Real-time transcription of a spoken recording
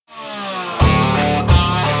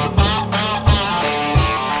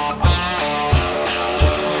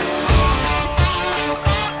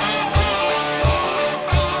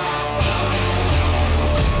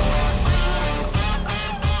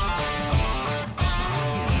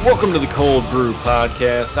Welcome to the Cold Brew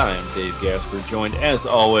Podcast. I am Dave Gasper, joined as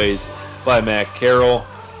always by Matt Carroll.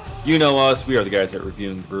 You know us. We are the guys at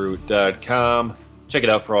reviewingbrew.com. Check it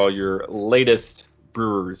out for all your latest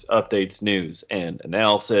Brewers updates, news, and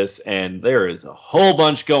analysis. And there is a whole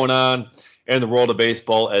bunch going on in the world of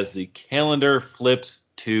baseball as the calendar flips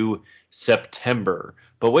to September.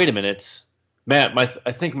 But wait a minute, Matt,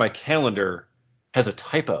 I think my calendar has a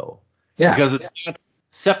typo. Yeah. Because it's not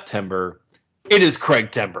September. It is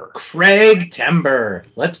Craig-tember. Craig-tember.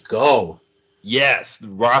 Let's go. Yes, the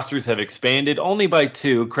rosters have expanded only by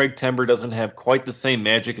 2. Craig-tember doesn't have quite the same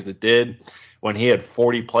magic as it did when he had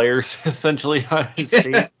 40 players essentially on his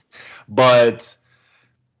team. But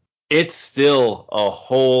it's still a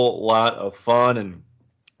whole lot of fun. And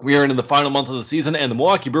we are in the final month of the season, and the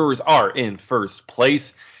Milwaukee Brewers are in first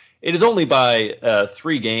place. It is only by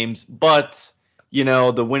 3 games, but, you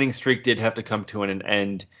know, the winning streak did have to come to an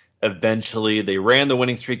end. Eventually, they ran the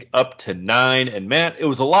winning streak up to 9. And, Matt, it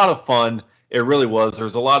was a lot of fun. It really was. There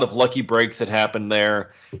was a lot of lucky breaks that happened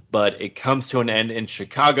there. But it comes to an end in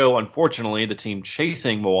Chicago. Unfortunately, the team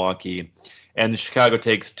chasing Milwaukee. And Chicago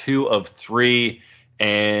takes 2 of 3.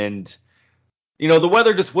 And, you know, the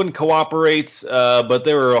weather just wouldn't cooperate. But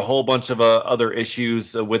there were a whole bunch of other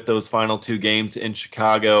issues with those final 2 games in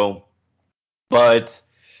Chicago. But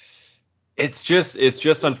it's just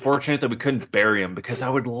unfortunate that we couldn't bury him, because I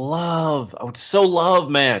would so love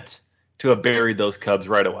Matt to have buried those Cubs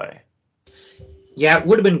right away. Yeah, it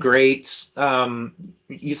would have been great.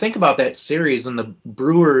 You think about that series, and the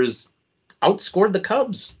Brewers outscored the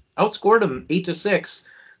Cubs, outscored them 8-6.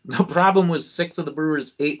 The problem was 6 of the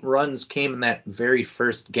Brewers' 8 runs came in that very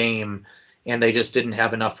first game, and they just didn't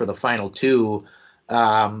have enough for the final 2.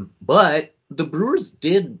 But the Brewers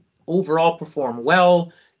did overall perform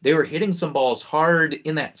well. They were hitting some balls hard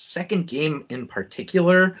in that second game in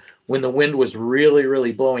particular when the wind was really,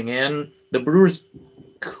 really blowing in. The Brewers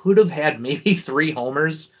could have had maybe 3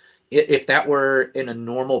 homers if that were in a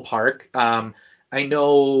normal park. I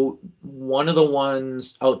know one of the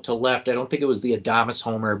ones out to left, I don't think it was the Adames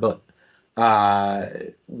homer, but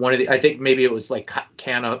I think maybe it was like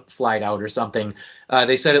Canna flied out or something.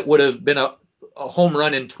 They said it would have been a home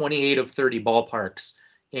run in 28 of 30 ballparks.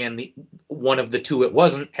 And one of the 2 it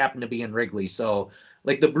wasn't happened to be in Wrigley. So,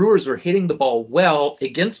 like, the Brewers were hitting the ball well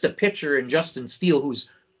against a pitcher in Justin Steele who's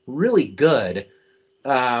really good,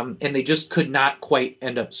 and they just could not quite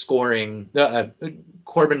end up scoring.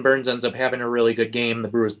 Corbin Burns ends up having a really good game. The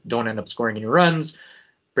Brewers don't end up scoring any runs.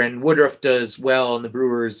 Brandon Woodruff does well, and the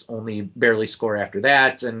Brewers only barely score after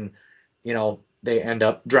that. And, you know, they end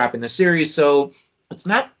up dropping the series. So it's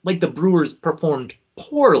not like the Brewers performed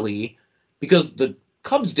poorly, because the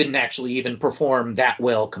Cubs didn't actually even perform that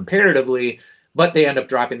well comparatively, but they end up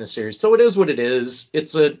dropping the series. So it is what it is.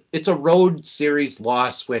 It's a road series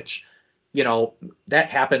loss, which, you know, that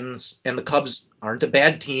happens, and the Cubs aren't a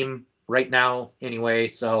bad team right now anyway.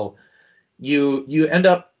 So you end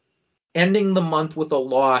up ending the month with a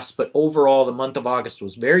loss, but overall the month of August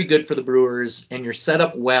was very good for the Brewers, and you're set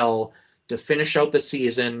up well to finish out the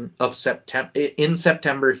season of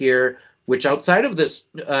September here, which outside of this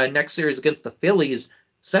next series against the Phillies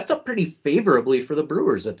sets up pretty favorably for the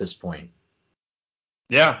Brewers at this point.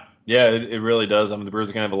 Yeah, it really does. I mean, the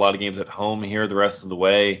Brewers are going to have a lot of games at home here the rest of the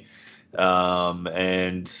way.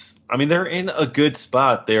 And, I mean, they're in a good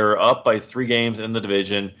spot. They're up by 3 games in the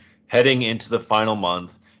division heading into the final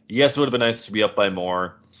month. Yes, it would have been nice to be up by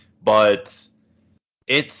more, but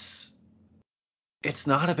it's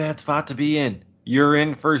not a bad spot to be in. You're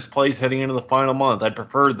in first place heading into the final month. I'd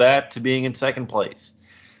prefer that to being in second place.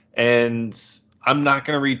 And I'm not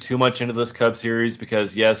going to read too much into this Cubs series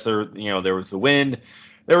because, yes, there was the wind.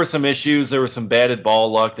 There were some issues. There was some batted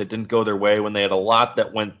ball luck that didn't go their way when they had a lot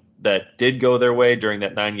that did go their way during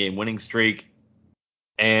that 9-game winning streak.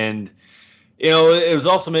 And, you know, it was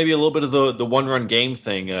also maybe a little bit of the one-run game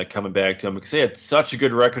thing coming back to them, because they had such a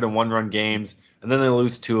good record in one-run games, and then they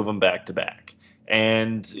lose 2 of them back-to-back.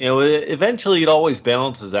 And, you know, eventually it always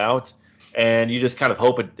balances out, and you just kind of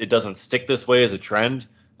hope it doesn't stick this way as a trend.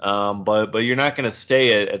 But you're not going to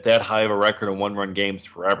stay at that high of a record in one-run games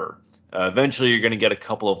forever. Eventually you're going to get a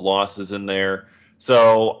couple of losses in there.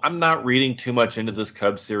 So I'm not reading too much into this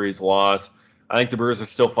Cubs series loss. I think the Brewers are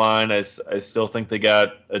still fine. I still think they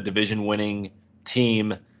got a division-winning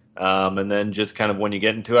team. And then just kind of when you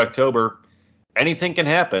get into October, anything can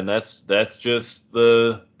happen. That's just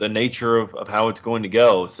the nature of how it's going to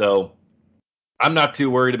go. So I'm not too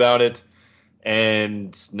worried about it.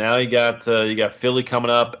 And now you got Philly coming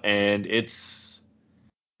up, and it's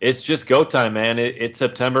just go time, man. It's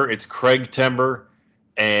September. It's Craig-tember,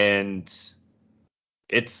 and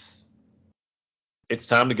it's it's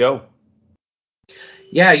time to go.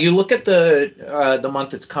 Yeah, you look at the month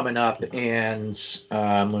that's coming up, and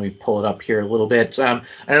let me pull it up here a little bit. I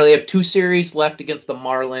know they have 2 series left against the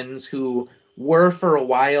Marlins, who were for a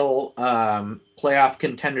while playoff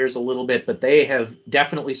contenders a little bit, but they have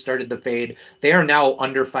definitely started the fade. They are now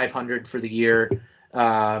under 500 for the year,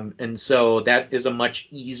 and so that is a much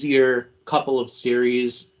easier couple of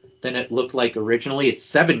series than it looked like originally. It's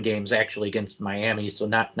 7 games actually against Miami, so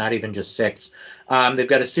not even just 6. They've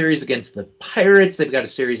got a series against the Pirates. They've got a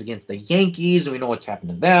series against the Yankees, and we know what's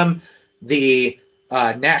happened to them. The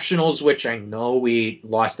Nationals, which I know we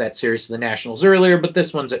lost that series to the Nationals earlier, but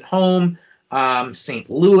this one's at home. St.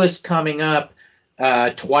 Louis coming up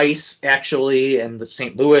twice, actually, and the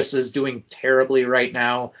St. Louis is doing terribly right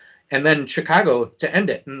now. And then Chicago to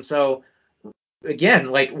end it. And so, again,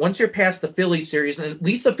 like once you're past the Philly series, and at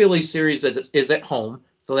least the Philly series is at home,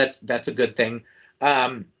 so that's a good thing.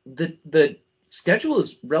 The schedule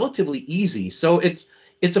is relatively easy, so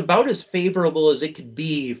it's about as favorable as it could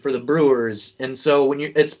be for the Brewers. And so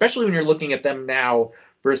especially when you're looking at them now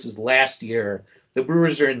versus last year, the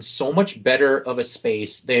Brewers are in so much better of a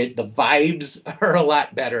space. The vibes are a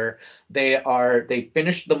lot better. They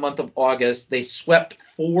finished the month of August. They swept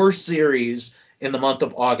 4 series in the month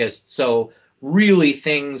of August. So really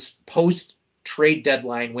things post trade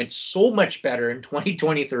deadline went so much better in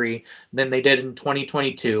 2023 than they did in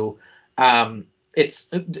 2022. It's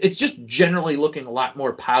just generally looking a lot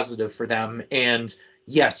more positive for them. And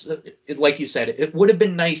yes, like you said, it would have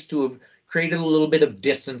been nice to have created a little bit of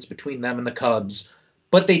distance between them and the Cubs,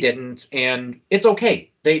 but they didn't, and it's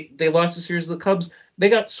okay. They lost the series to the Cubs. They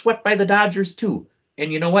got swept by the Dodgers too.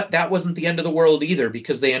 And you know what? That wasn't the end of the world either,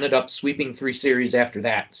 because they ended up sweeping 3 series after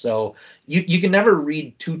that. So you can never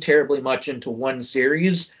read too terribly much into one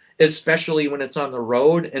series, especially when it's on the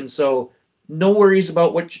road. And so no worries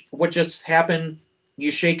about what just happened.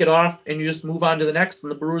 You shake it off and you just move on to the next.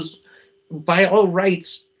 And the Brewers, by all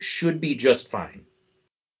rights, should be just fine.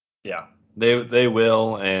 Yeah, they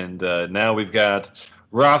will. And now we've got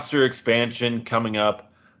roster expansion coming up.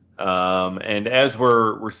 And as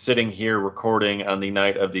we're sitting here recording on the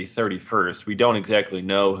night of the 31st, we don't exactly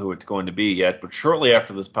know who it's going to be yet, but shortly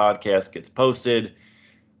after this podcast gets posted,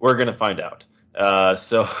 we're going to find out.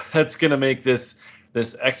 So that's going to make this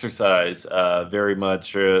exercise very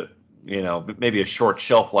much, maybe a short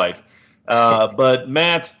shelf life. But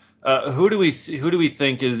Matt, who do we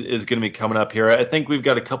think is going to be coming up here? I think we've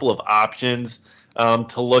got a couple of options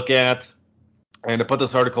to look at. And to put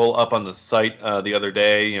this article up on the site the other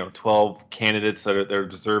day, 12 candidates that are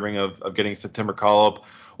deserving of getting a September call-up.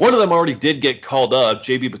 One of them already did get called up,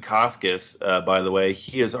 J.B. Bukauskas, by the way.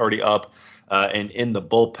 He is already up and in the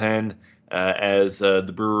bullpen as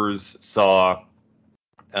the Brewers saw,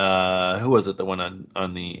 who was it that went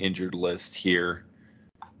on the injured list here?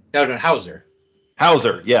 That was Hauser.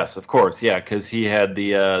 Hauser, yes, of course, yeah, because he had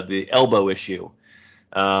the elbow issue.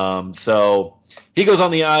 So he goes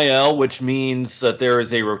on the IL, which means that there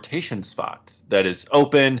is a rotation spot that is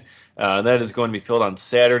open. That is going to be filled on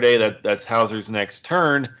Saturday. That's Hauser's next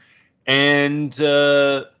turn. And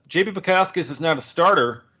J.B. Bukauskas is not a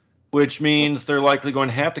starter, which means they're likely going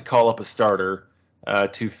to have to call up a starter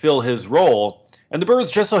to fill his role. And the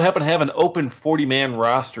Brewers just so happen to have an open 40-man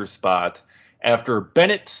roster spot after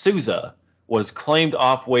Bennett Sousa was claimed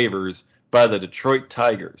off waivers by the Detroit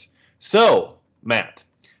Tigers. So, Matt,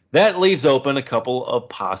 that leaves open a couple of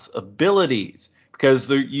possibilities because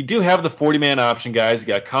you do have the 40-man option guys. You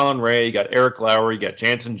got Colin Ray, you got Eric Lauer, you got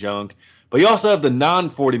Jansen Junk, but you also have the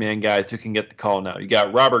non-40-man guys who can get the call now. You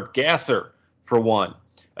got Robert Gasser for one.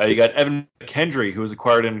 You got Evan McKendry, who was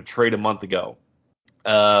acquired in a trade a month ago.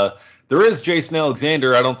 There is Jason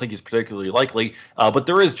Alexander. I don't think he's particularly likely, but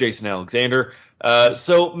there is Jason Alexander.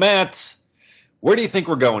 So, Matt, where do you think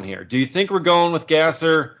we're going here? Do you think we're going with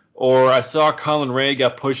Gasser? Or I saw Colin Ray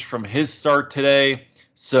got pushed from his start today.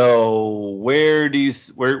 So where do you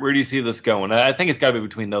see this going? I think it's got to be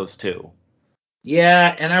between those two.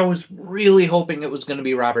 Yeah, and I was really hoping it was going to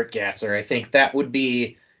be Robert Gasser. I think that would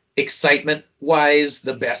be excitement-wise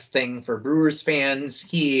the best thing for Brewers fans.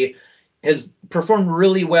 He has performed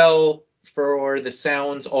really well for the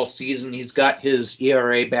Sounds all season. He's got his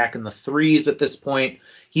ERA back in the 3s at this point.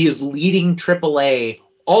 He is leading AAA,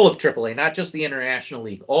 all of AAA, not just the International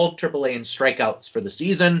League, all of AAA in strikeouts for the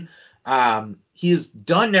season. He has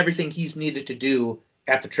done everything he's needed to do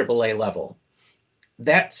at the AAA level.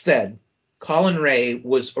 That said, Colin Ray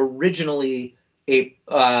was originally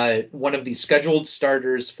one of the scheduled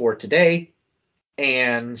starters for today,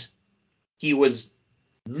 and he was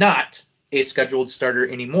not a scheduled starter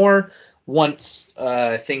anymore. once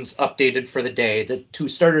things updated for the day. The two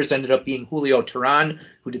starters ended up being Julio Teheran,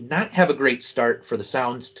 who did not have a great start for the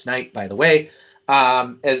Sounds tonight, by the way,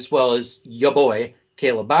 as well as your boy,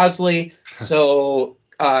 Caleb Bosley, so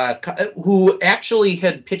who actually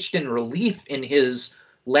had pitched in relief in his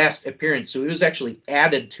last appearance. So he was actually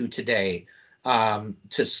added to today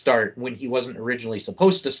to start when he wasn't originally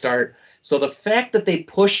supposed to start. So the fact that they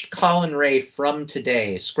pushed Colin Ray from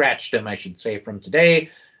today, scratched him, I should say, from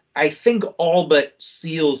today, I think all but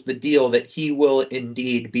seals the deal that he will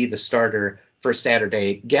indeed be the starter for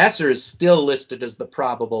Saturday. Gasser is still listed as the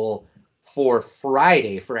probable for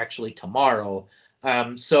Friday, for actually tomorrow.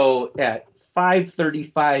 So at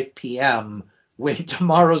 5:35 p.m., when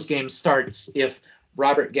tomorrow's game starts, if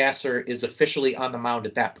Robert Gasser is officially on the mound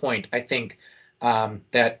at that point, I think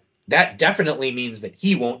that definitely means that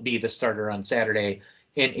he won't be the starter on Saturday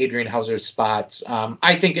in Adrian Hauser's spots.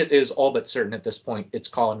 I think it is all but certain at this point it's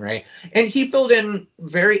Colin Ray. And he filled in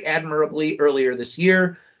very admirably earlier this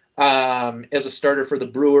year as a starter for the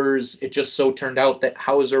Brewers. It just so turned out that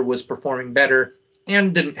Hauser was performing better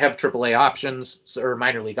and didn't have AAA options or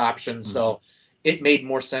minor league options. Mm-hmm. So it made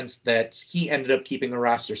more sense that he ended up keeping a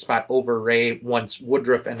roster spot over Ray once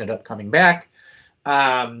Woodruff ended up coming back.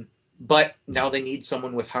 But now they need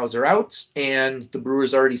someone with Hauser out, and the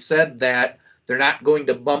Brewers already said that they're not going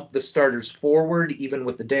to bump the starters forward even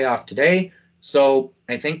with the day off today. So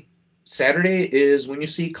I think Saturday is when you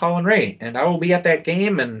see Colin Ray, and I will be at that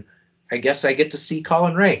game, and I guess I get to see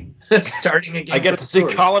Colin Ray starting a game. I get to see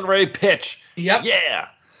Colin Ray pitch. Yep. Yeah.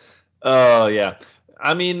 Yeah.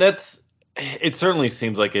 I mean, it certainly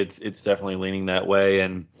seems like it's definitely leaning that way,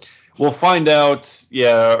 and we'll find out,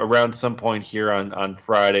 around some point here on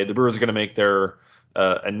Friday. The Brewers are going to make their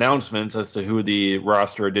announcements as to who the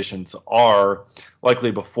roster additions are,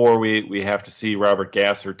 likely before we have to see Robert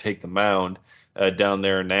Gasser take the mound down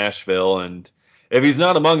there in Nashville. And if he's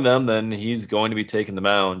not among them, then he's going to be taking the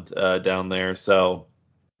mound down there. So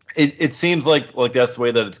it seems like that's the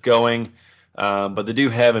way that it's going. But they do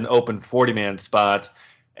have an open 40-man spot.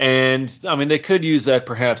 And, I mean, they could use that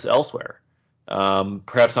perhaps elsewhere,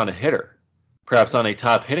 perhaps on a hitter, perhaps on a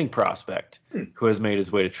top hitting prospect who has made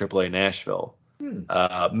his way to AAA Nashville.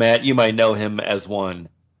 Matt, you might know him as one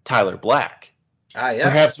Tyler Black. Yes.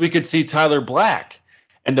 Perhaps we could see Tyler Black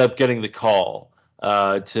end up getting the call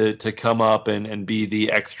to come up and be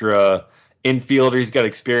the extra infielder. He's got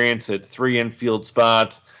experience at 3 infield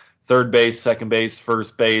spots, third base, second base,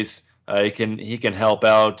 first base. He can help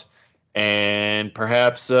out, and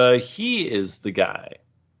perhaps he is the guy.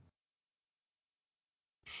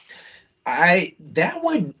 That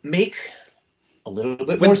would make a little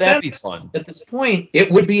bit Wouldn't more that sense. Be fun? At this point,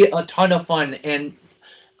 it would be a ton of fun, and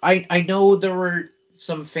I know there were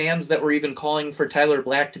some fans that were even calling for Tyler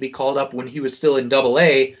Black to be called up when he was still in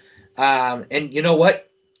AA. And you know what?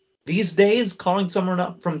 These days, calling someone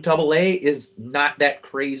up from AA is not that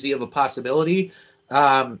crazy of a possibility.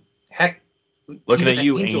 Heck, looking at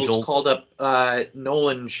you, Angels called up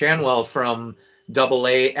Nolan Shanwell from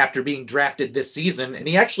AA after being drafted this season, and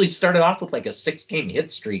he actually started off with like a 6-game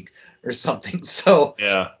hit streak or something. So,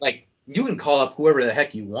 you can call up whoever the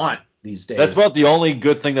heck you want these days. That's about the only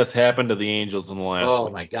good thing that's happened to the Angels in the last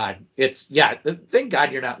week. My God. Thank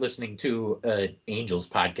God you're not listening to an Angels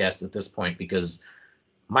podcast at this point, because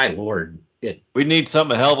my Lord, we need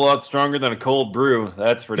something a hell of a lot stronger than a cold brew.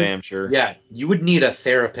 That's for damn sure. Yeah, you would need a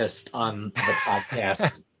therapist on the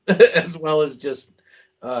podcast as well as just,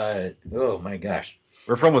 oh my gosh.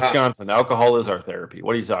 We're from Wisconsin. Alcohol is our therapy.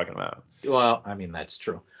 What are you talking about? Well, I mean, that's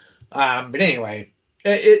true. But anyway,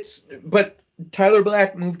 but Tyler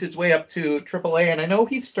Black moved his way up to AAA, and I know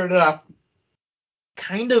he started off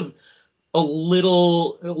kind of a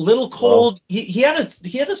little cold. He had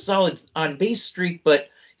a solid on base streak, but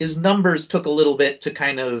his numbers took a little bit to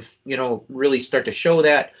kind of, really start to show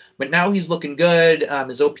that. But now he's looking good.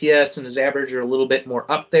 His OPS and his average are a little bit more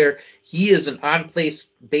up there. He is an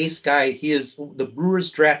on-base guy. The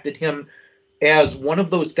Brewers drafted him as one of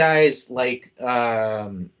those guys like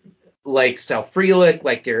Sal Frelick,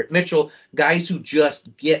 like Garrett Mitchell, guys who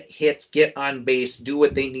just get hits, get on base, do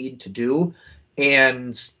what they need to do.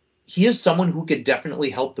 And he is someone who could definitely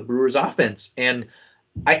help the Brewers offense. And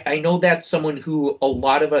I know that's someone who a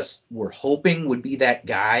lot of us were hoping would be that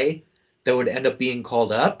guy that would end up being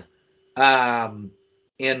called up. And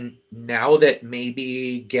now that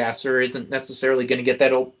maybe Gasser isn't necessarily going to get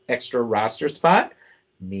that extra roster spot,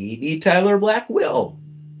 maybe Tyler Black will.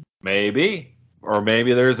 Maybe. Or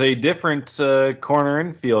maybe there's a different corner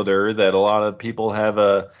infielder that a lot of people have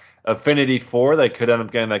a affinity for that could end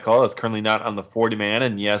up getting that call. That's currently not on the 40-man.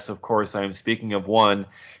 And yes, of course, I'm speaking of one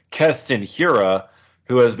Keston Hura,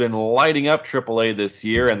 who has been lighting up AAA this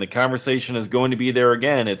year, and the conversation is going to be there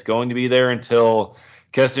again. It's going to be there until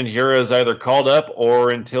Keston Hiura is either called up or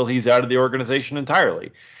until he's out of the organization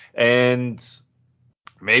entirely. And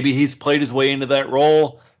maybe he's played his way into that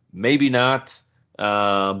role, maybe not.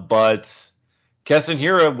 But Keston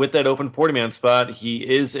Hiura, with that open 40-man spot, he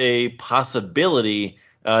is a possibility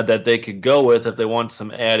that they could go with if they want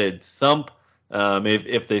some added thump.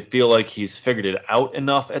 If they feel like he's figured it out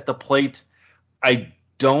enough at the plate. I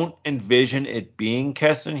don't envision it being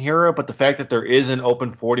Keston Hiura, but the fact that there is an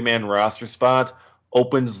open 40-man roster spot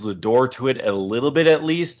opens the door to it a little bit at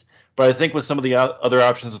least. But I think with some of the other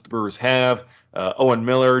options that the Brewers have, Owen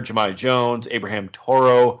Miller, Jahmai Jones, Abraham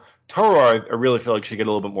Toro, I really feel like should get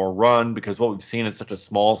a little bit more run because what we've seen in such a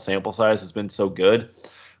small sample size has been so good.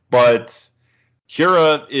 But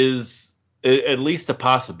Hiura is at least a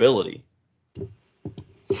possibility.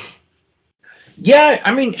 Yeah,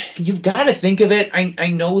 I mean, you've got to think of it. I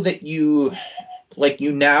know that you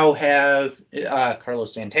now have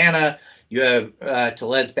Carlos Santana, you have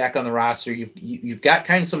Tellez back on the roster. You've got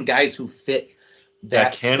kind of some guys who fit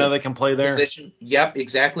that Canna that can play there. Position. Yep,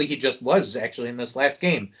 exactly. He just was actually in this last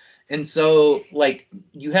game. And so, like,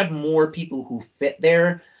 you have more people who fit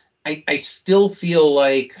there. I still feel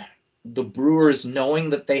like the Brewers, knowing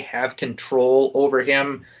that they have control over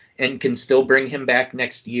him and can still bring him back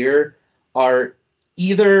next year, are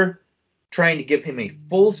either trying to give him a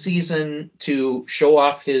full season to show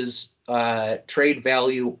off his trade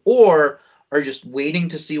value, or are just waiting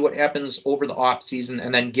to see what happens over the offseason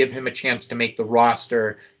and then give him a chance to make the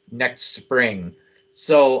roster next spring.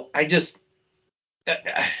 So I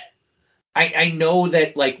know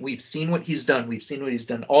that, like, we've seen what he's done. We've seen what he's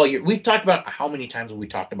done all year. We've talked about how many times have we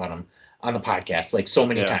talked about him on the podcast, like so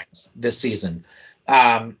many times this season.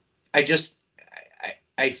 I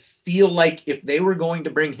feel like if they were going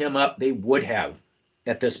to bring him up, they would have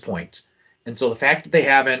at this point. And so the fact that they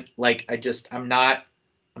haven't, like, I'm not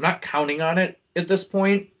counting on it at this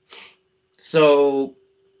point. So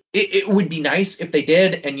it would be nice if they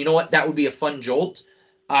did. And you know what? That would be a fun jolt.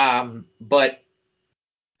 But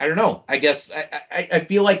I don't know. I guess I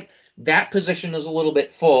feel like that position is a little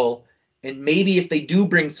bit full. And maybe if they do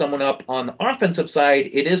bring someone up on the offensive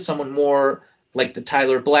side, it is someone more like the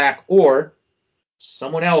Tyler Black or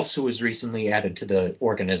someone else who was recently added to the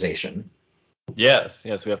organization. Yes,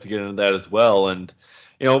 we have to get into that as well. And,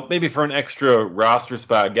 maybe for an extra roster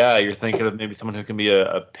spot guy, you're thinking of maybe someone who can be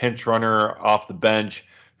a pinch runner off the bench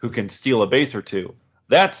who can steal a base or two.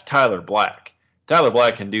 That's Tyler Black. Tyler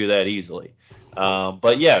Black can do that easily.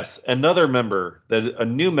 But yes, a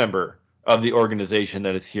new member of the organization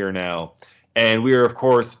that is here now. And we are, of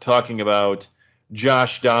course, talking about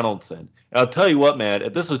Josh Donaldson. And I'll tell you what, man,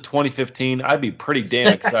 if this was 2015, I'd be pretty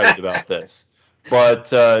damn excited about this.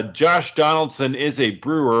 But Josh Donaldson is a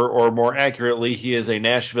Brewer, or more accurately, he is a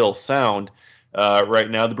Nashville Sound right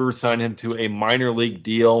now. The Brewers signed him to a minor league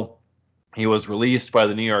deal. He was released by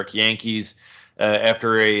the New York Yankees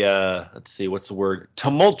after a,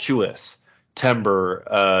 tumultuous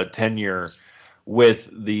tenure with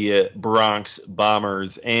the Bronx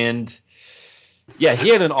Bombers. And, yeah, he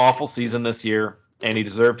had an awful season this year, and he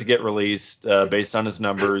deserved to get released based on his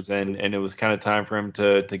numbers, and it was kind of time for him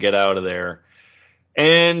to get out of there.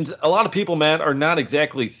 And a lot of people, Matt, are not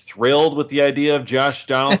exactly thrilled with the idea of Josh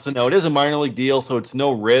Donaldson. Now, it is a minor league deal, so it's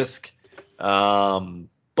no risk.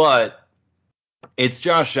 But it's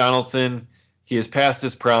Josh Donaldson. He is past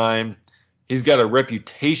his prime. He's got a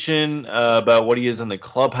reputation about what he is in the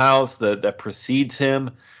clubhouse that precedes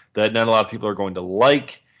him that not a lot of people are going to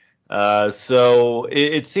like. So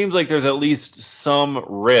it seems like there's at least some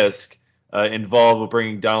risk involved with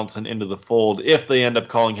bringing Donaldson into the fold if they end up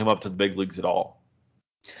calling him up to the big leagues at all.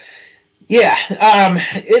 Yeah,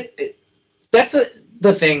 that's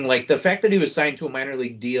the thing. Like, the fact that he was signed to a minor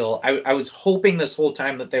league deal, I was hoping this whole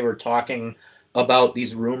time that they were talking about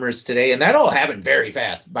these rumors today, and that all happened very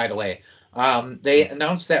fast, by the way. They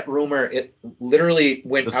announced that rumor. It literally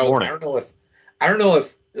went this out. Morning. I don't know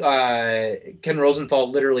if Ken Rosenthal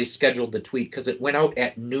literally scheduled the tweet, because it went out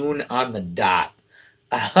at noon on the dot.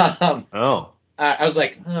 I was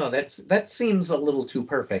like, that seems a little too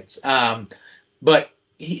perfect. But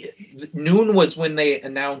noon was when they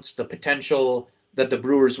announced the potential that the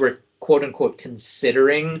Brewers were, quote unquote,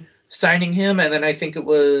 considering signing him. And then I think it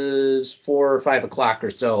was 4 or 5 o'clock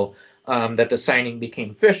or so that the signing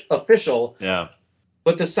became official. Yeah.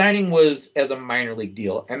 But the signing was as a minor league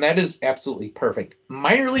deal. And that is absolutely perfect.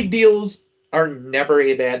 Minor league deals are never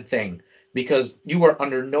a bad thing, because you are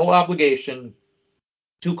under no obligation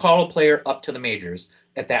to call a player up to the majors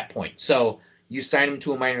at that point. So you sign him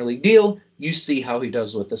to a minor league deal. You see how he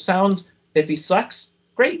does with the Sounds. If he sucks,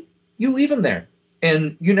 great. You leave him there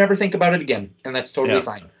and you never think about it again. And that's totally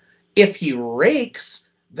fine. If he rakes,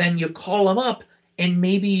 then you call him up and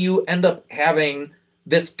maybe you end up having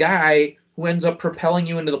this guy who ends up propelling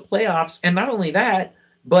you into the playoffs. And not only that,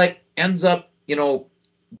 but ends up,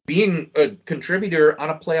 being a contributor on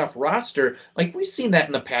a playoff roster. Like we've seen that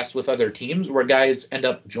in the past with other teams where guys end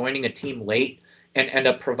up joining a team late and end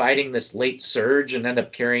up providing this late surge and end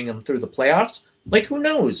up carrying them through the playoffs. Like who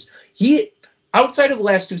knows? He, outside of the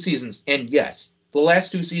last 2 seasons, and yes, the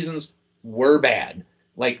last 2 seasons were bad.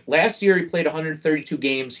 Like last year he played 132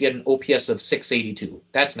 games. He had an OPS of 682.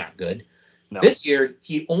 That's not good. No. This year,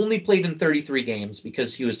 he only played in 33 games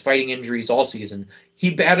because he was fighting injuries all season.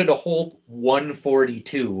 He batted a whole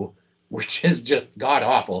 142, which is just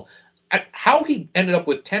god-awful. How he ended up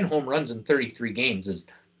with 10 home runs in 33 games is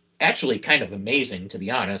actually kind of amazing, to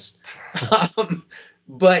be honest.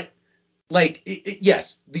 But,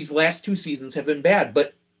 yes, these last 2 seasons have been bad.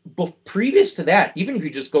 But previous to that, even if you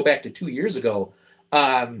just go back to 2 years ago,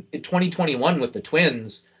 in 2021 with the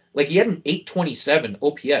Twins, he had an 827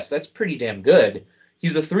 OPS. That's pretty damn good.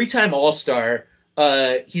 He's a 3-time All-Star.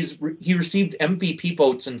 He received MVP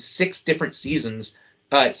votes in 6 different seasons.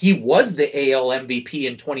 He was the AL MVP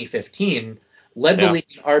in 2015. Led the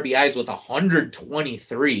league in RBIs with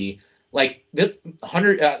 123.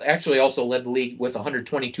 100 actually also led the league with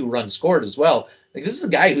 122 runs scored as well. This is a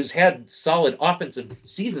guy who's had solid offensive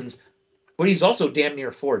seasons, but he's also damn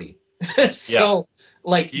near 40. So.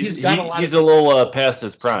 He's got a lot. He's a little past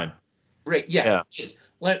his prime. Right. Yeah.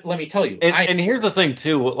 Let me tell you. And here's the thing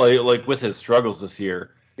too. Like with his struggles this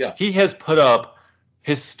year. Yeah. He has put up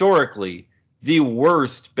historically the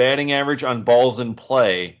worst batting average on balls in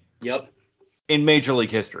play. Yep. In Major League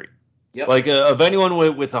history. Yep. Of anyone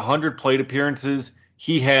with 100 plate appearances,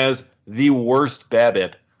 he has the worst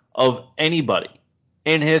BABIP of anybody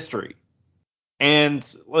in history.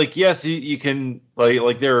 And yes, you can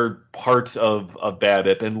there are parts of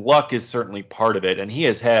BABIP, and luck is certainly part of it. And he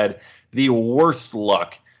has had the worst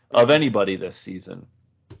luck of anybody this season,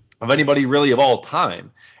 of anybody really of all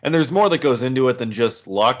time. And there's more that goes into it than just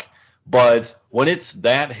luck. But when it's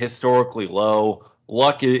that historically low,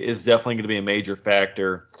 luck is definitely going to be a major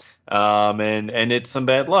factor. And it's some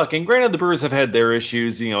bad luck. And granted, the Brewers have had their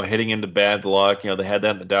issues, hitting into bad luck. They had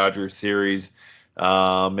that in the Dodgers series.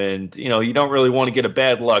 And you don't really want to get a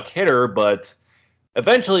bad luck hitter, but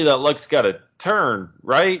eventually that luck's got to turn,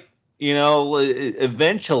 right?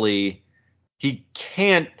 Eventually he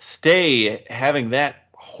can't stay having that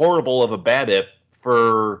horrible of a BABIP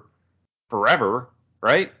for forever,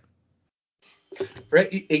 right?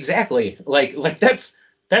 Right, exactly.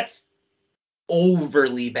 That's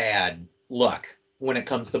overly bad luck when it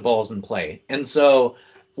comes to balls in play. And so,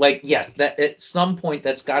 yes, that at some point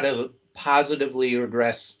that's got to positively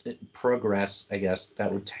progress, I guess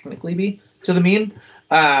that would technically be, to the mean.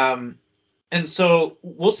 And so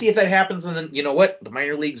we'll see if that happens. And then, you know what? The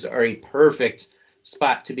minor leagues are a perfect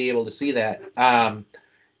spot to be able to see that.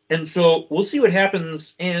 And so we'll see what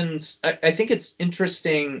happens. And I think it's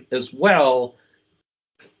interesting as well,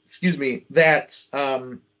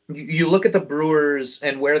 that you look at the Brewers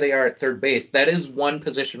and where they are at third base. That is one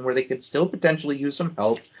position where they could still potentially use some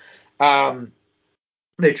help.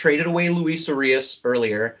 They traded away Luis Urias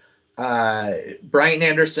earlier. Brian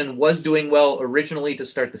Anderson was doing well originally to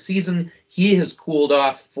start the season. He has cooled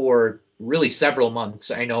off for really several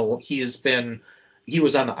months. I know he was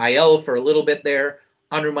on the IL for a little bit there.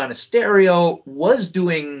 Andrew Monasterio was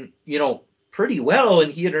doing, pretty well,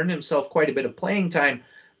 and he had earned himself quite a bit of playing time.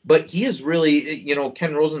 But he is really,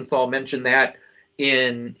 Ken Rosenthal mentioned that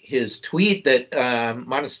in his tweet that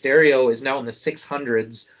Monasterio is now in the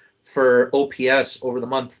 600s for OPS over the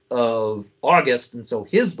month of August, and so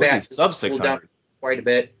his bat is sub 600 quite a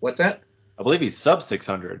bit. What's that? I believe he's sub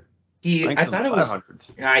 600. I thought it was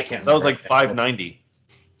 500s. I can't. That was 590.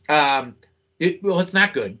 It's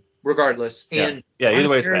not good, regardless. And either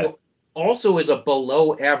way, it's bad. Also is a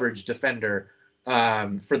below average defender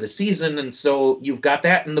for the season, and so you've got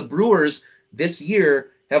that. And the Brewers this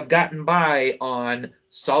year have gotten by on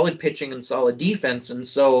solid pitching and solid defense, and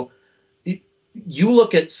so you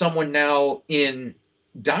look at someone now in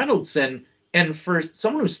Donaldson, and for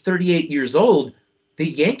someone who's 38 years old, the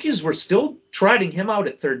Yankees were still trotting him out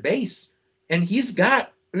at third base. And he's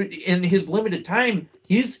got, in his limited time,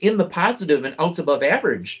 he's in the positive and outs above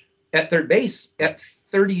average at third base at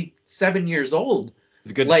 37 years old.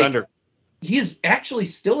 He's a good defender. He is actually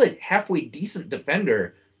still a halfway decent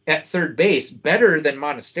defender at third base, better than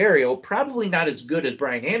Monasterio, probably not as good as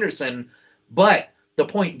Brian Anderson, but the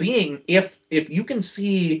point being, if you can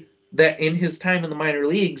see that in his time in the minor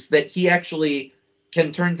leagues that he actually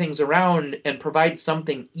can turn things around and provide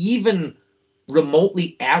something even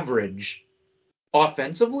remotely average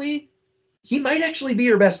offensively, he might actually be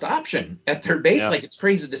your best option at third base. Yeah. Like, it's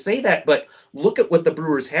crazy to say that, but look at what the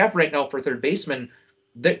Brewers have right now for third baseman.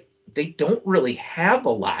 That they don't really have a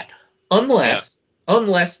lot, unless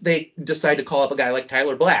they decide to call up a guy like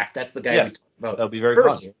Tyler Black. That's the guy we talked about that'll be very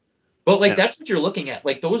earlier. fun. But like, that's what you're looking at.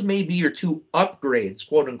 Like, those may be your two upgrades,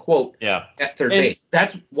 quote unquote, at third base.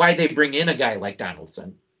 That's why they bring in a guy like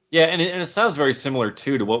Donaldson. Yeah, and it sounds very similar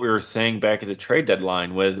too to what we were saying back at the trade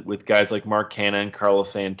deadline with guys like Mark Canha and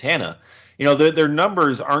Carlos Santana. You know, their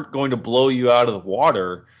numbers aren't going to blow you out of the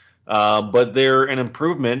water, but they're an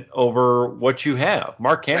improvement over what you have.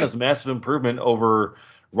 Mark Canha's a massive improvement over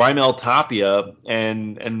Raimel Tapia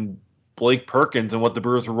and Blake Perkins and what the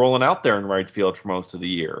Brewers were rolling out there in right field for most of the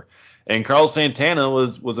year. And Carlos Santana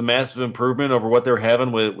was a massive improvement over what they were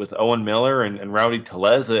having with Owen Miller and Rowdy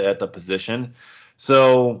Tellez at the position.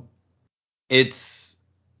 So it's,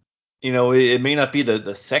 it may not be the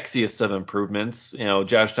sexiest of improvements.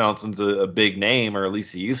 Josh Donaldson's a big name, or at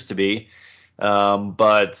least he used to be.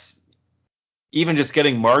 But even just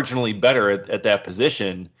getting marginally better at that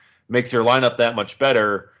position makes your lineup that much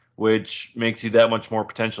better, which makes you that much more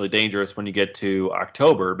potentially dangerous when you get to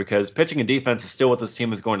October, because pitching and defense is still what this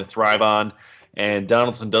team is going to thrive on. And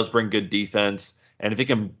Donaldson does bring good defense. And if he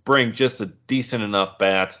can bring just a decent enough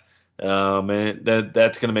bat, and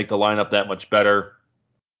that's going to make the lineup that much better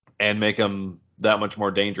and make him that much more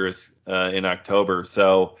dangerous in October.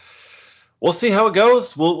 So we'll see how it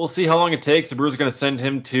goes. We'll see how long it takes. The Brewers are going to send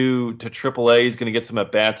him to AAA. He's going to get some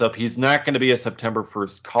at bats up. He's not going to be a September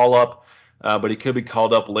 1st call up, but he could be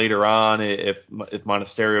called up later on if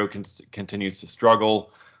Monasterio continues to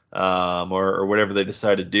struggle, or whatever they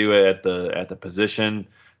decide to do at the position.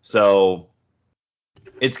 So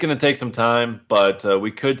it's going to take some time, but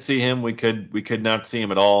we could see him. We could not see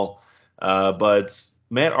him at all. But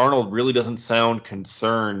Matt Arnold really doesn't sound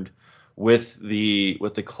concerned with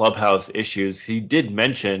the clubhouse issues. He did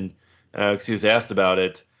mention, because he was asked about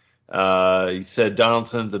it, he said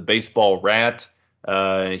Donaldson's a baseball rat.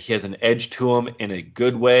 He has an edge to him in a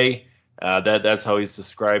good way. That's how he's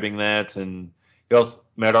describing that. And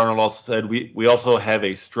Matt Arnold also said we also have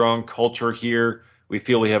a strong culture here. We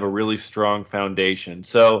feel we have a really strong foundation.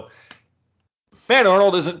 So Matt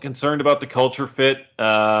Arnold isn't concerned about the culture fit.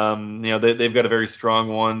 They've got a very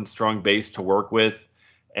strong base to work with,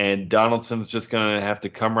 and Donaldson's just going to have to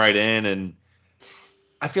come right in. And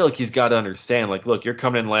I feel like he's got to understand, like, look, you're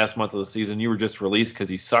coming in last month of the season. You were just released because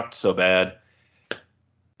you sucked so bad.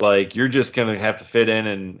 Like, you're just going to have to fit in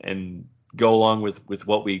and go along with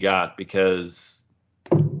what we got, because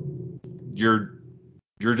you're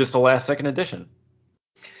just a last second addition.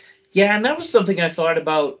 Yeah, and that was something I thought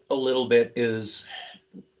about a little bit, is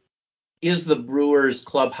the Brewers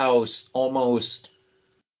clubhouse almost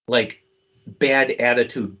like bad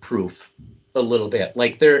attitude proof a little bit?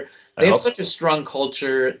 Like, they have such a strong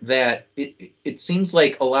culture that it seems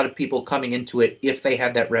like a lot of people coming into it, if they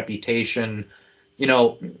had that reputation,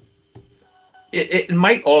 it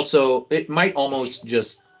might almost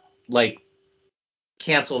just like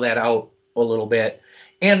cancel that out a little bit.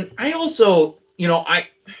 And I also,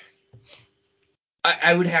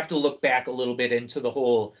 I would have to look back a little bit into the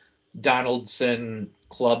whole Donaldson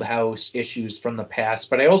clubhouse issues from the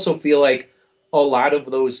past, but I also feel like a lot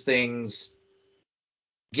of those things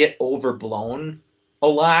get overblown a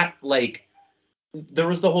lot. Like, there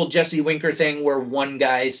was the whole Jesse Winker thing where one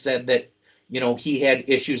guy said that, he had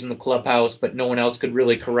issues in the clubhouse, but no one else could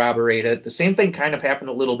really corroborate it. The same thing kind of happened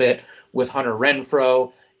a little bit with Hunter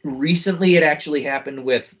Renfroe. Recently, it actually happened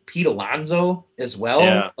with Pete Alonso as well.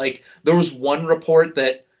 Yeah. Like, there was one report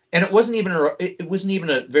that, and it wasn't even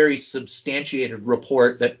a very substantiated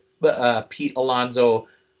report, that Pete Alonso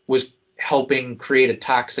was helping create a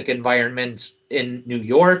toxic environment in New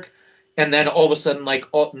York. And then all of a sudden, like,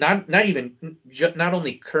 not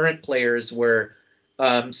only current players were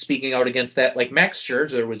speaking out against that. Like, Max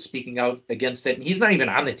Scherzer was speaking out against it, and he's not even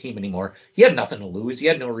on the team anymore. He had nothing to lose. He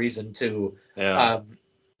had no reason to have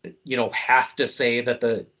to say that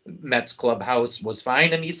the Mets clubhouse was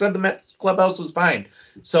fine, and he said the Mets clubhouse was fine.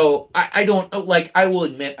 So I don't, like, I will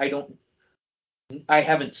admit, I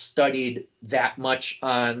haven't studied that much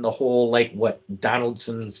on the whole, like, what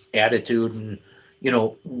Donaldson's attitude and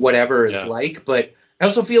whatever is like, but I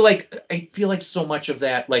also feel like so much of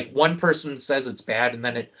that, like, one person says it's bad, and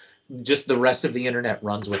then just the rest of the internet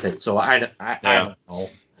runs with it. So I don't know.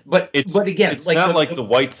 But again, it's like not like the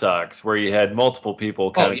White Sox, where you had multiple people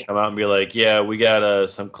come out and be like, yeah, we got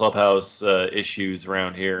some clubhouse issues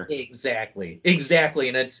around here. Exactly,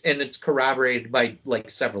 and it's corroborated by, like,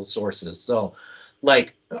 several sources. So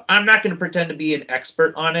like, I'm not going to pretend to be an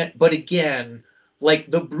expert on it, but again,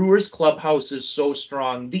 like, the Brewers clubhouse is so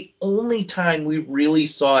strong. The only time we really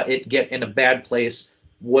saw it get in a bad place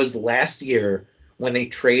was last year when they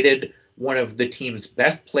traded one of the team's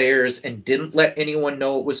best players and didn't let anyone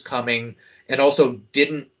know it was coming, and also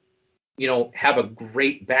didn't, have a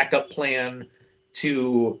great backup plan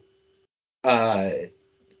to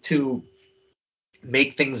to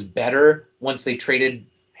make things better once they traded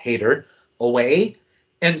Hader away.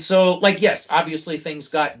 And so, like, yes, obviously things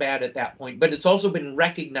got bad at that point, but it's also been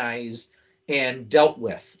recognized and dealt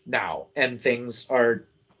with now, and things are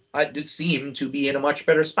seem to be in a much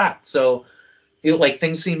better spot. So, like,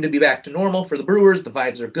 things seem to be back to normal for the Brewers. The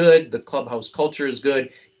vibes are good. The clubhouse culture is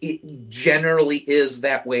good. It generally is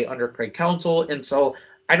that way under Craig Counsell, and so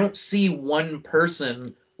I don't see one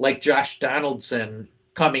person like Josh Donaldson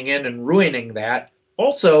coming in and ruining that.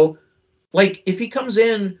 Also, like, if he comes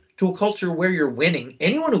in to a culture where you're winning,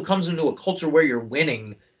 anyone who comes into a culture where you're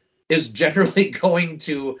winning is generally going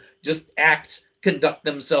to just conduct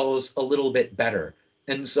themselves a little bit better.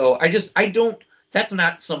 And so I don't, that's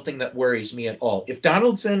not something that worries me at all. If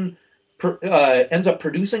Donaldson ends up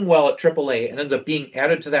producing well at AAA and ends up being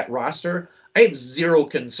added to that roster, I have zero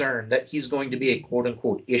concern that he's going to be a quote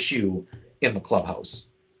unquote issue in the clubhouse.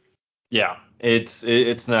 Yeah,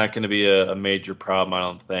 it's not going to be a major problem, I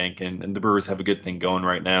don't think. And the Brewers have a good thing going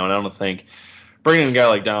right now, and I don't think bringing in a guy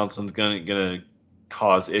like Donaldson's going to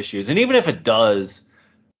cause issues. And even if it does,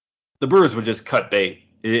 the Brewers would just cut bait.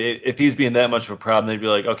 If he's being that much of a problem, they'd be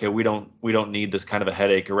like, okay, we don't need this kind of a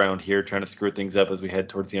headache around here trying to screw things up as we head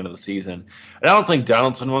towards the end of the season. And I don't think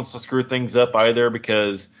Donaldson wants to screw things up either,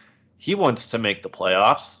 because he wants to make the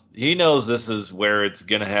playoffs. He knows this is where it's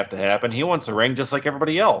going to have to happen. He wants a ring just like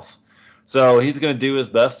everybody else. So he's going to do his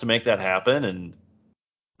best to make that happen, and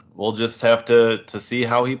we'll just have to see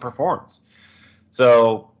how he performs.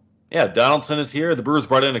 So, yeah, Donaldson is here. The Brewers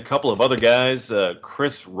brought in a couple of other guys.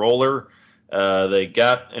 Chris Roller, they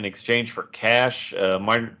got in exchange for cash.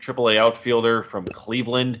 Minor AAA outfielder from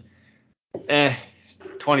Cleveland. He's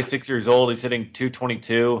 26 years old. He's hitting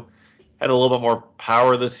 .222. Had a little bit more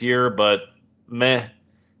power this year, but meh.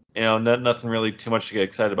 Nothing really too much to get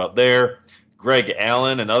excited about there. Greg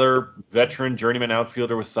Allen, another veteran journeyman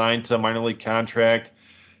outfielder, was signed to a minor league contract.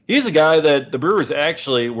 He's a guy that the Brewers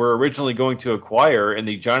actually were originally going to acquire in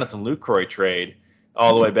the Jonathan Lucroy trade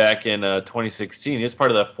all the way back in 2016. He was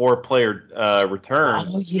part of that four-player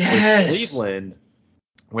return with Cleveland,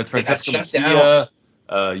 with Francisco Mejia,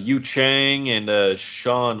 Yu Chang, and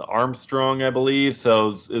Sean Armstrong, I believe. So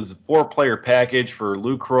it was a four-player package for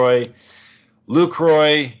Lucroy.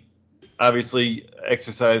 Lucroy obviously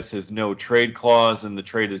exercised his no-trade clause, and the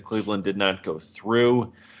trade to Cleveland did not go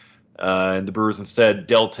through. And the Brewers instead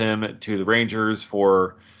dealt him to the Rangers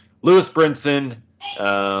for Lewis Brinson,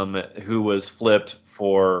 who was flipped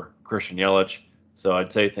for Christian Yelich. So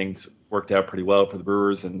I'd say things worked out pretty well for the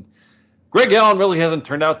Brewers. And Greg Allen really hasn't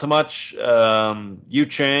turned out to much. Yu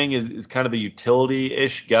Chang is kind of a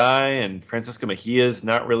utility-ish guy, and Francisco Mejia is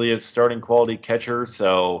not really a starting quality catcher.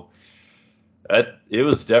 So it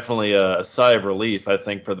was definitely a sigh of relief, I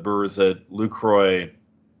think, for the Brewers that Lucroy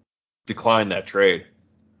declined that trade.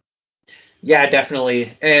 Yeah,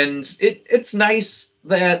 definitely. And it's nice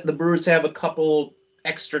that the Brewers have a couple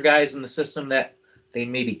extra guys in the system that they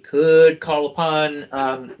maybe could call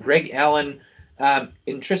upon. Greg Allen,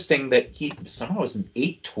 interesting that he somehow is an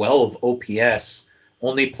 812 OPS,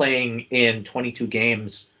 only playing in 22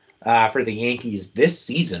 games for the Yankees this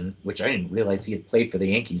season, which I didn't realize he had played for the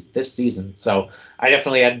Yankees this season. So I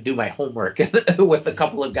definitely had to do my homework with a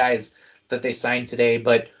couple of guys that they signed today.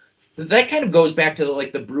 But that kind of goes back to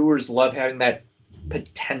the Brewers love having that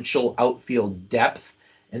potential outfield depth.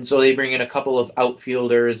 And so they bring in a couple of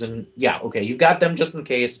outfielders, and yeah, okay, you got them just in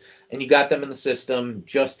case, and you got them in the system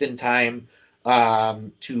just in time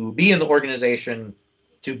to be in the organization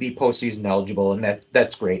to be postseason eligible, and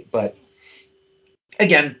that's great. But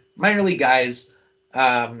again, minor league guys,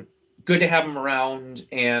 good to have them around,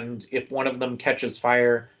 and if one of them catches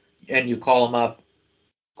fire and you call them up,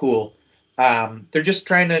 cool. They're just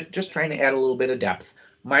trying to add a little bit of depth.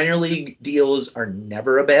 Minor league deals are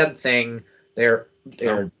never a bad thing. They're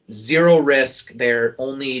zero risk. They're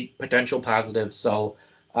only potential positives. So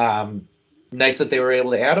nice that they were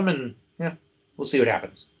able to add them, and yeah, we'll see what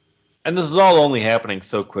happens. And this is all only happening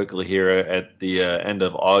so quickly here at the end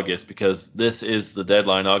of August, because this is the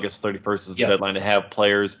deadline. August 31st is the deadline to have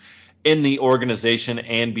players in the organization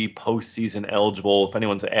and be postseason eligible. If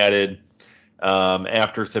anyone's added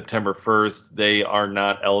After September 1st, they are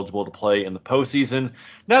not eligible to play in the postseason.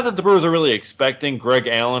 Not that the Brewers are really expecting Greg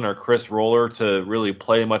Allen or Chris Roller to really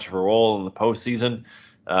play much of a role in the postseason,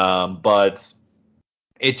 but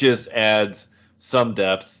it just adds some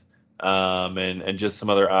depth and just some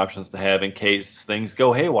other options to have in case things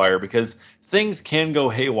go haywire, because things can go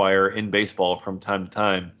haywire in baseball from time to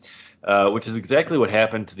time, which is exactly what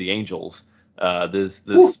happened to the Angels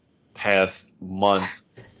this past month.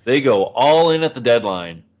 They go all in at the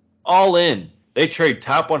deadline, all in. They trade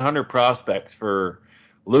top 100 prospects for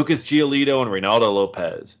Lucas Giolito and Reynaldo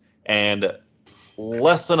Lopez, and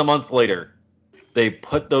less than a month later, they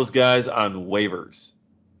put those guys on waivers.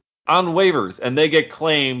 And they get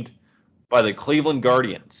claimed by the Cleveland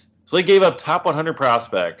Guardians. So they gave up top 100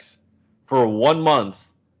 prospects for 1 month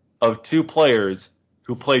of two players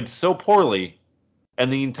who played so poorly,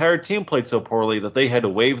 and the entire team played so poorly that they had to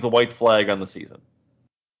wave the white flag on the season.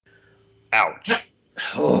 Ouch.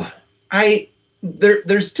 Oh,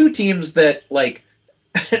 there's two teams that like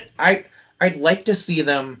I'd like to see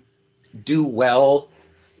them do well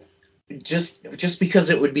just because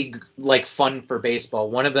it would be like fun for baseball.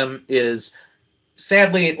 One of them is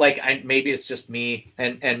sadly maybe it's just me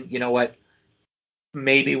and you know what?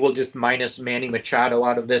 Maybe we'll just minus Manny Machado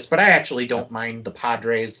out of this, but I actually don't mind the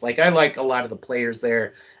Padres. Like I like a lot of the players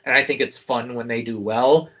there, and I think it's fun when they do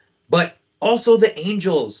well. But also the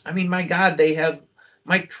Angels. I mean, my God, they have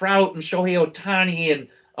Mike Trout and Shohei Ohtani and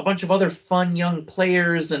a bunch of other fun young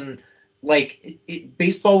players. And like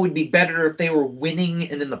baseball would be better if they were winning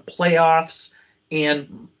and in the playoffs.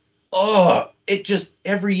 And it just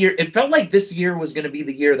every year it felt like this year was going to be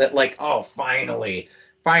the year that like, oh, finally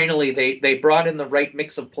they brought in the right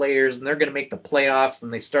mix of players and they're going to make the playoffs,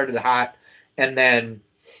 and they started hot, and then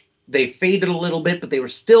they faded a little bit, but they were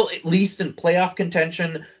still at least in playoff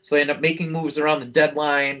contention. So they end up making moves around the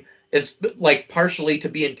deadline, is like partially to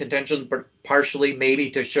be in contention, but partially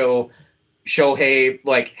maybe to show Shohei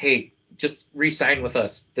like, hey, just re-sign with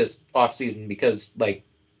us this offseason because like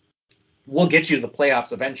we'll get you to the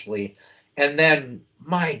playoffs eventually. And then,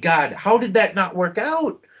 my God, how did that not work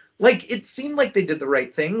out? Like, it seemed like they did the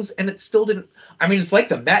right things, and it still didn't. I mean, it's like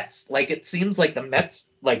the Mets. Like, it seems like the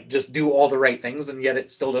Mets, like, just do all the right things, and yet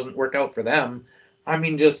it still doesn't work out for them. I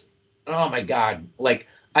mean, just, oh, my God. Like,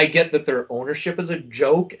 I get that their ownership is a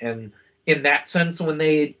joke, and in that sense, when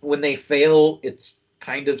they fail, it's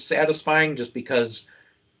kind of satisfying just because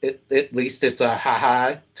at least it's a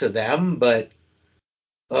ha-ha to them. But,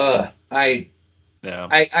 I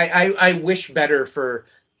wish better for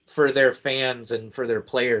their fans and for their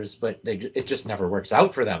players, but it just never works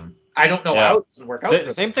out for them. I don't know how it doesn't work out for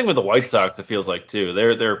them. Same thing with the White Sox, it feels like, too.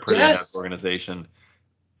 They're a pretty nice organization.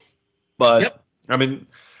 But, yep. I mean,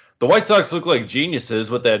 the White Sox look like geniuses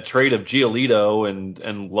with that trade of Giolito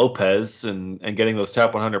and Lopez and getting those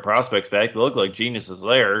top 100 prospects back. They look like geniuses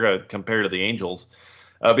there compared to the Angels.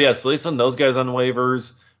 But yeah, so they send those guys on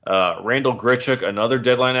waivers. Randall Grichuk, another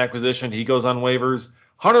deadline acquisition, he goes on waivers.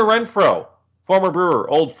 Hunter Renfroe, former Brewer,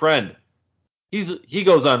 old friend, he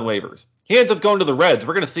goes on waivers. He ends up going to the Reds.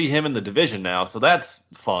 We're going to see him in the division now, so that's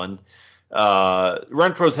fun.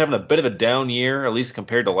 Renfroe's having a bit of a down year, at least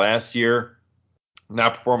compared to last year,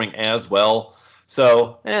 not performing as well.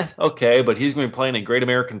 So, okay, but he's going to be playing in Great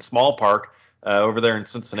American Small Park over there in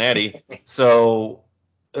Cincinnati. So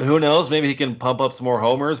who knows? Maybe he can pump up some more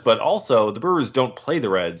homers, but also the Brewers don't play the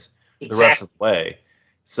Reds the rest of the way.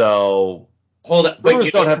 So the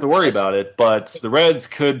Brewers don't have to worry about it, but the Reds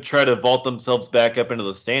could try to vault themselves back up into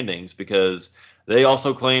the standings because they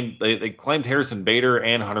also claimed they claimed Harrison Bader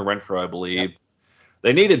and Hunter Renfroe, I believe. Yep.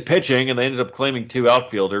 They needed pitching, and they ended up claiming two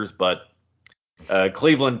outfielders, but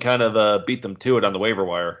Cleveland kind of beat them to it on the waiver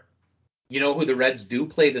wire. You know who the Reds do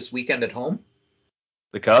play this weekend at home?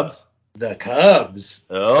 The Cubs? The Cubs.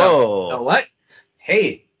 Oh. So, you know what?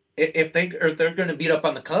 Hey, if they're going to beat up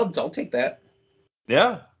on the Cubs, I'll take that.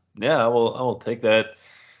 Yeah, I will take that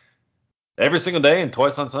every single day and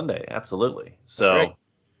twice on Sunday. Absolutely. So. Right.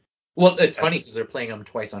 Well, it's funny because they're playing them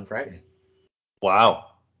twice on Friday. Wow.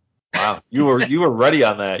 You were ready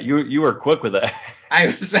on that. You were quick with that. I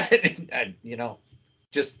was, just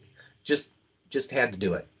had to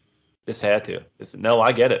do it. Just had to. No,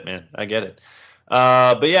 I get it, man. I get it.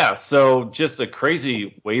 But yeah, so just a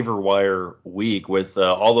crazy waiver wire week with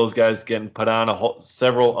all those guys getting put on,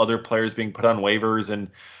 several other players being put on waivers, and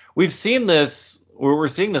we've seen this. We're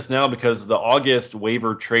seeing this now because the August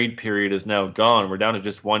waiver trade period is now gone. We're down to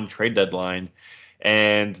just one trade deadline,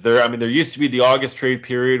 and there used to be the August trade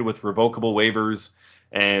period with revocable waivers,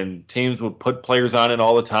 and teams would put players on it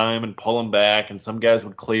all the time and pull them back, and some guys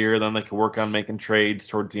would clear, then they could work on making trades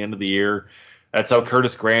towards the end of the year. That's how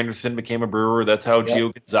Curtis Granderson became a Brewer. That's how Yep.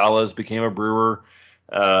 Gio Gonzalez became a Brewer.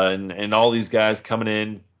 And all these guys coming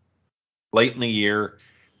in late in the year,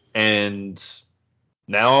 and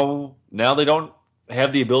now they don't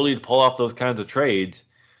have the ability to pull off those kinds of trades,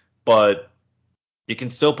 but you can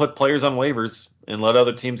still put players on waivers and let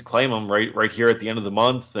other teams claim them right here at the end of the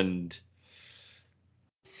month. And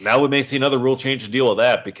now we may see another rule change to deal with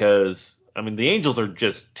that, because I mean the Angels are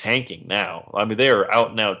just tanking now. I mean they are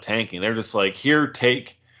out and out tanking. They're just like, here,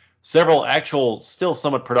 take several actual still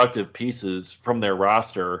somewhat productive pieces from their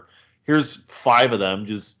roster. Here's 5 of them.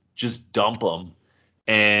 Just dump them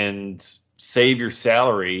and save your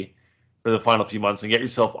salary for the final few months and get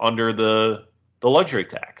yourself under the luxury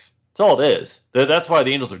tax. That's all it is. That's why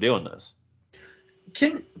the Angels are doing this.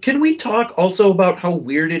 Can we talk also about how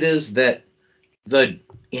weird it is that the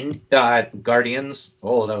Guardians?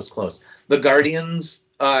 Oh, that was close. The Guardians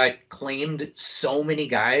claimed so many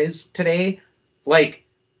guys today. Like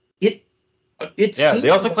it Yeah, seemed they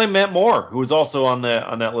also claimed Matt Moore, who was also on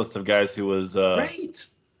that list of guys who was right.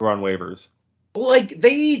 who were on waivers. Like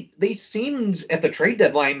they seemed at the trade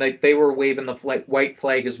deadline like they were waving the white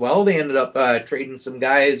flag as well. They ended up trading some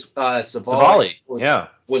guys. Savali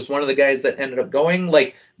was one of the guys that ended up going.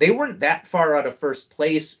 Like they weren't that far out of first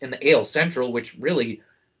place in the AL Central, which really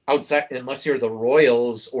outside, unless you're the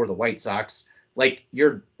Royals or the White Sox, like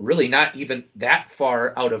you're really not even that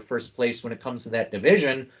far out of first place when it comes to that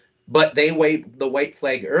division. But they waved the white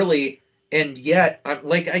flag early, and yet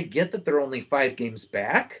I get that they're only 5 games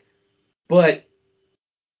back. But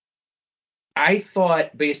I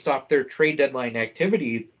thought, based off their trade deadline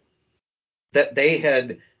activity, that they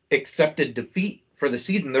had accepted defeat for the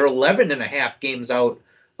season. They're 11 and a half games out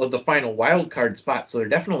of the final wild card spot, so they're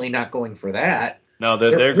definitely not going for that. No,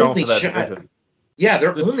 they're going for that division. Yeah,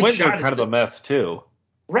 they're the only Twins shot are kind of a mess too.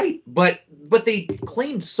 Right, but they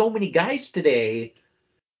claimed so many guys today.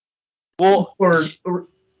 Well, or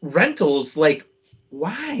rentals. Like,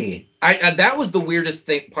 why? That was the weirdest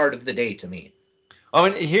part of the day to me. I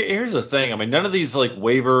mean, here's the thing. I mean, none of these like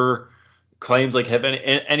waiver claims like have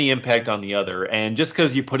any impact on the other. And just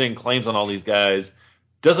because you put in claims on all these guys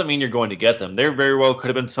doesn't mean you're going to get them. There very well could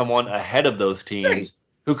have been someone ahead of those teams Right.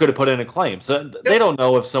 who could have put in a claim. So they don't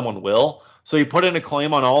know if someone will. So you put in a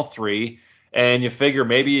claim on all 3, and you figure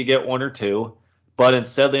maybe you get 1 or 2, but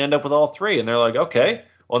instead they end up with all 3, and they're like, okay,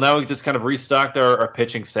 well now we just kind of restocked our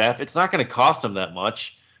pitching staff. It's not going to cost them that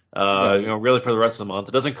much, Right. really for the rest of the month.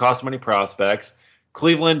 It doesn't cost them any prospects.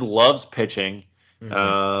 Cleveland loves pitching,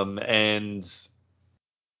 and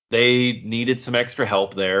they needed some extra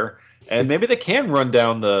help there. And maybe they can run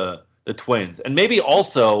down the Twins. And maybe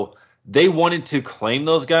also they wanted to claim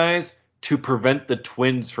those guys to prevent the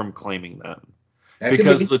Twins from claiming them.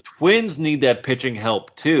 Because the Twins need that pitching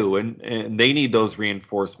help too, and they need those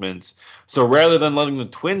reinforcements. So rather than letting the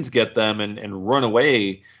Twins get them and run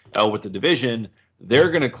away with the division, they're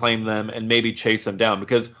going to claim them and maybe chase them down.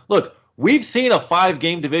 Because, look, we've seen a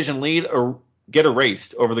 5-game division lead get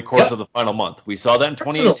erased over the course of the final month. We saw that in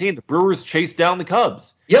 2018. The Brewers chased down the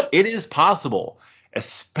Cubs. Yep. It is possible,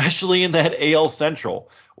 especially in that AL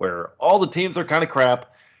Central, where all the teams are kind of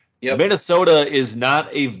crap. Yep. Minnesota is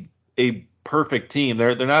not a perfect team.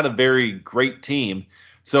 They're not a very great team.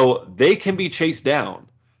 So they can be chased down.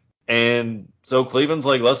 And so Cleveland's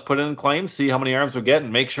like, let's put in claims, see how many arms we get,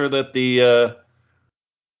 and make sure that the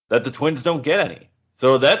Twins don't get any.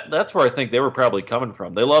 So that's where I think they were probably coming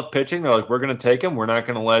from. They love pitching. They're like, we're going to take them. We're not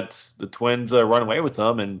going to let the Twins run away with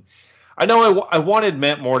them. And I know I wanted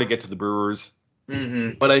Matt Moore to get to the Brewers,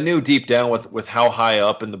 but I knew deep down with how high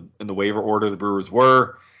up in the waiver order the Brewers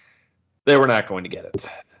were, they were not going to get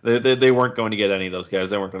it. They weren't going to get any of those guys.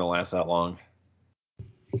 They weren't going to last that long.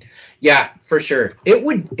 Yeah, for sure. It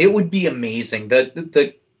would be amazing.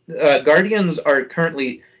 The Guardians are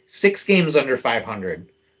currently 6 games under 500.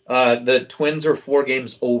 The Twins are 4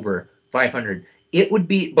 games over 500. It would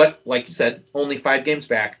be, but like you said, only 5 games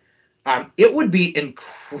back. It would be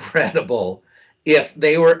incredible if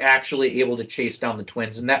they were actually able to chase down the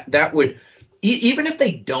Twins, and that would, even if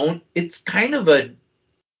they don't, it's kind of a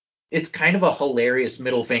hilarious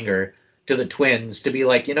middle finger to the Twins to be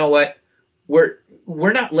like, you know what,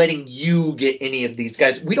 we're not letting you get any of these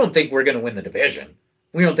guys. We don't think we're going to win the division.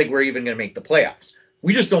 We don't think we're even going to make the playoffs.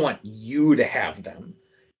 We just don't want you to have them.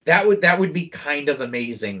 That would be kind of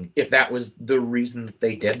amazing if that was the reason that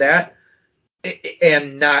they did that,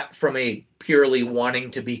 and not from a purely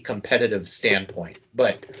wanting to be competitive standpoint.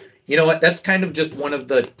 But you know what? That's kind of just one of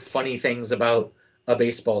the funny things about a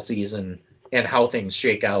baseball season and how things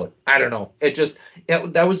shake out. I don't know.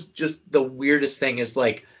 That was just the weirdest thing, is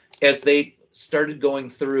like, as they started going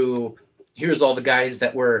through, here's all the guys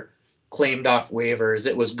that were claimed off waivers,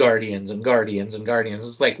 it was Guardians and Guardians and Guardians.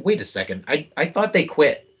 It's like, wait a second, I thought they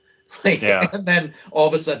quit. Like, Yeah. and then all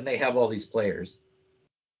of a sudden they have all these players.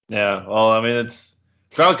 Yeah. Well, I mean, it's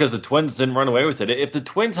probably because the Twins didn't run away with it. If the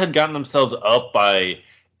Twins had gotten themselves up by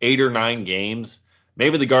 8 or 9 games,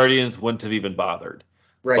 maybe the Guardians wouldn't have even bothered.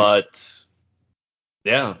 Right. But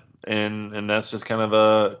yeah, and that's just kind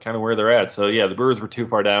of where they're at. So yeah, the Brewers were too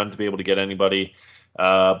far down to be able to get anybody.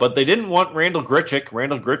 But they didn't want Randall Grichuk.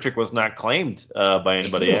 Randall Grichuk was not claimed by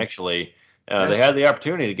anybody, actually. They had the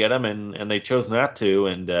opportunity to get him, and they chose not to.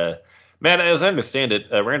 And man, as I understand it,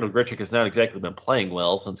 Randall Grichuk has not exactly been playing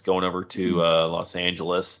well since going over to Los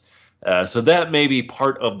Angeles. So that may be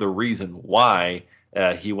part of the reason why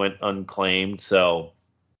he went unclaimed. So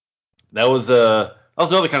that was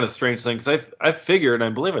another kind of strange thing, because I figured,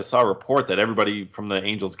 and I believe I saw a report that everybody from the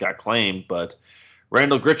Angels got claimed, but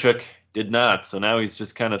Randall Grichuk did not. So now he's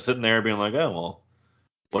just kind of sitting there being like, oh, well,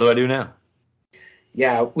 what do I do now?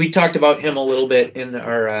 Yeah, we talked about him a little bit in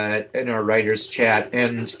our writers chat,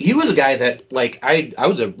 and he was a guy that, like, I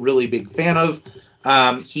was a really big fan of.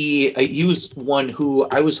 He was one who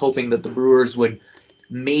I was hoping that the Brewers would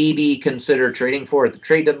maybe consider trading for at the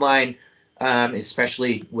trade deadline,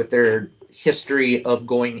 especially with their history of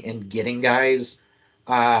going and getting guys,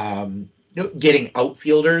 getting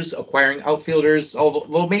outfielders, acquiring outfielders.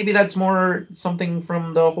 Although maybe that's more something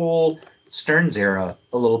from the whole Stearns era,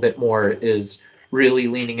 a little bit more is really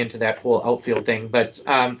leaning into that whole outfield thing. But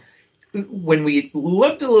when we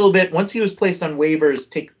looked a little bit, once he was placed on waivers,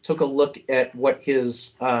 took a look at what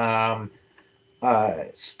his stats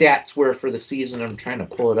were for the season. I'm trying to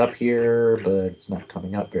pull it up here, but it's not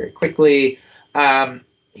coming up very quickly.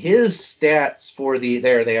 His stats for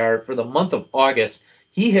the month of August,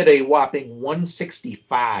 he hit a whopping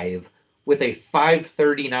 165 with a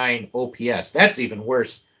 539 OPS. That's even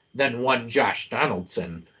worse than one Josh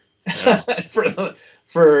Donaldson. Yeah.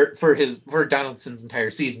 for Donaldson's entire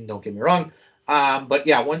season, don't get me wrong. But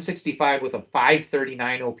yeah, 165 with a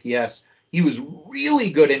 539 OPS. He was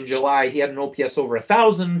really good in July. He had an OPS over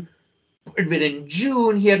 1,000. But in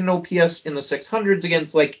June, he had an OPS in the 600s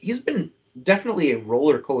against, like, he's been definitely a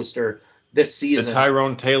roller coaster this season. The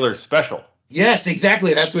Tyrone Taylor special. Yes,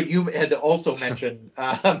 exactly. That's what you had also mentioned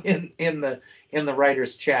in the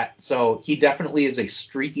writers' chat. So he definitely is a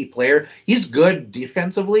streaky player. He's good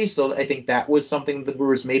defensively, so I think that was something the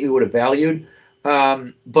Brewers maybe would have valued.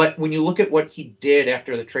 But when you look at what he did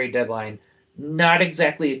after the trade deadline, not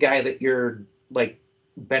exactly a guy that you're, like,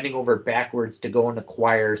 bending over backwards to go and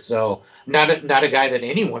acquire. So not a guy that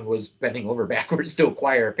anyone was bending over backwards to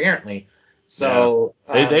acquire, apparently. So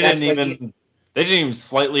yeah. They didn't even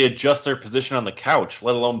slightly adjust their position on the couch,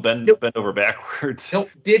 let alone bend over backwards. Nope,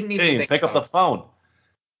 didn't even pick up the phone.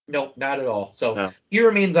 Nope, not at all. So he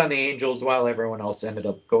remains on the Angels while everyone else ended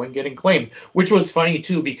up getting claimed, which was funny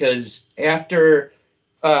too, because after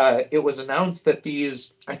it was announced that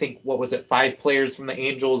these, I think, 5 players from the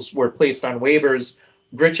Angels were placed on waivers,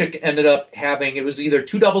 Grichuk ended up having, it was either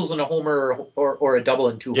 2 doubles and a homer or a double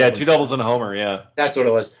and 2 homers. Yeah, 2 doubles and a homer, yeah. That's what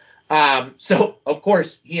it was. So, of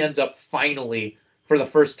course, he ends up finally, for the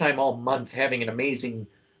first time all month, having an amazing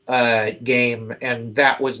game, and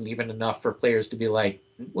that wasn't even enough for players to be like,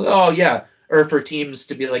 well, yeah, or for teams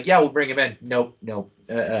to be like, yeah, we'll bring him in. Nope.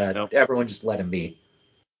 Everyone just let him be.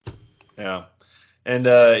 Yeah. And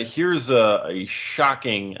here's a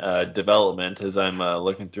shocking development as I'm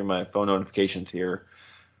looking through my phone notifications here.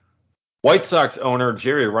 White Sox owner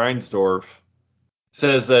Jerry Reinsdorf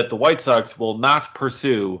says that the White Sox will not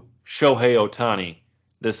pursue Shohei Ohtani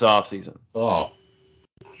this offseason. Oh,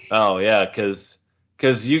 yeah, because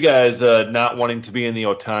you guys not wanting to be in the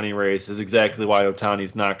Ohtani race is exactly why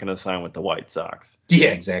Ohtani's not going to sign with the White Sox. Yeah,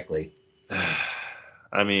 exactly.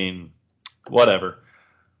 I mean, whatever.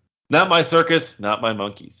 Not my circus, not my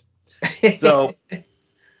monkeys. So,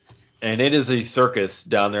 and it is a circus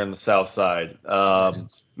down there on the south side.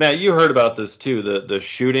 Matt, you heard about this too, the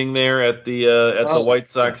shooting there at the White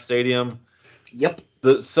Sox stadium. Yep.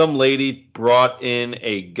 Some lady brought in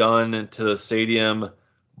a gun to the stadium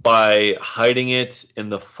by hiding it in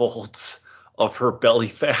the folds of her belly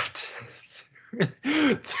fat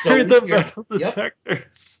through the metal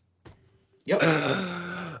detectors. Yep.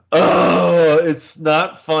 Oh, it's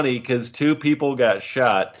not funny because 2 people got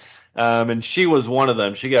shot, and she was one of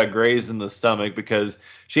them. She got grazed in the stomach because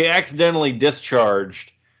she accidentally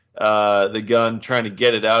discharged the gun trying to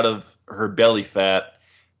get it out of her belly fat,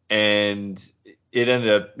 and it ended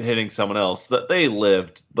up hitting someone else. That they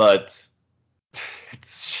lived, but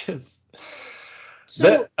it's just.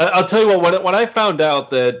 So, I'll tell you what. When I found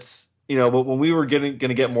out that, when we were going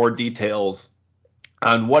to get more details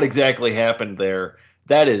on what exactly happened there,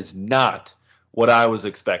 That is not what I was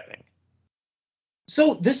expecting.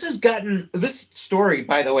 So this story,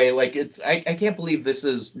 by the way, like I can't believe this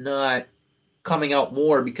is not coming out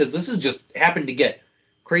more, because this has just happened to get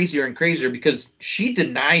crazier and crazier, because she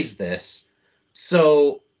denies this.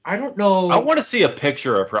 So I don't I know. want to see a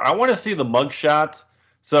picture of her. I want to see the mugshot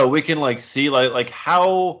so we can see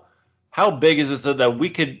how big is this that we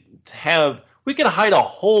could hide a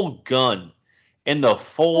whole gun in the Well,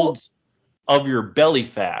 folds of your belly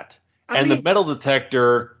fat, I and the mean, metal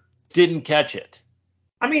detector didn't catch it.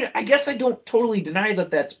 I guess I don't totally deny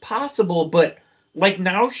that that's possible, but like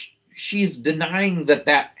now she's denying that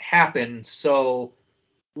that happened. So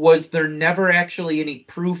was there never actually any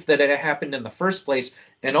proof that it happened in the first place?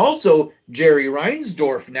 And also, Jerry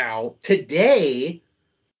Reinsdorf now today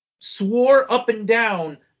swore up and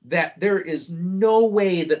down that there is no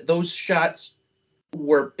way that those shots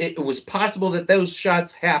it was possible that those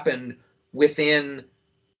shots happened within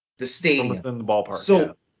the From stadium. within the ballpark, yeah.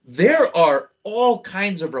 So there are all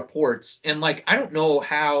kinds of reports, and like I don't know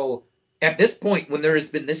how at this point, when there has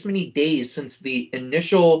been this many days since the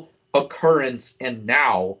initial occurrence and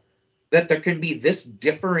now, that there can be this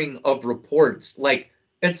differing of reports. Like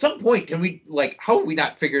at some point, can we how have we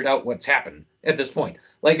not figured out what's happened at this point?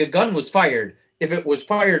 Like a gun was fired. If it was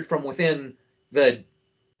fired from within the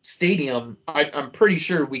stadium, I'm pretty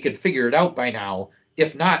sure we could figure it out by now.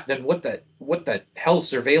 If not, then what the hell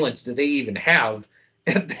surveillance do they even have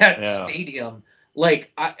at that Yeah. stadium?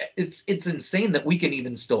 Like, it's insane that we can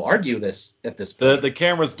even still argue this at this The point. the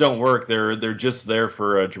cameras don't work. They're just there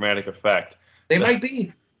for a dramatic effect. They might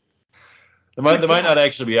be. They Good might God. not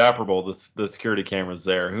actually be operable. The security cameras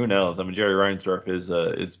there. Who knows? I mean, Jerry Reinsdorf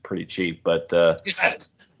is pretty cheap, but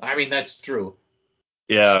Yes. I mean, that's true.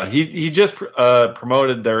 yeah, he just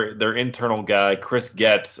promoted their internal guy Chris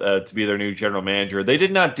Getz to be their new general manager. They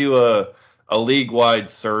did not do a league wide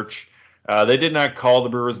search. They did not call the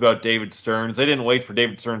Brewers about David Stearns. They didn't wait for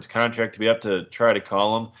David Stearns' contract to be up to try to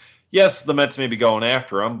call him. Yes, the Mets may be going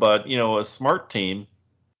after him, but a smart team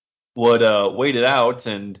would wait it out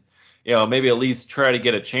and maybe at least try to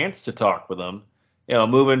get a chance to talk with him.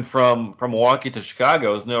 Moving from Milwaukee to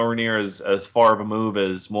Chicago is nowhere near as far of a move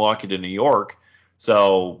as Milwaukee to New York.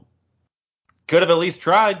 So could have at least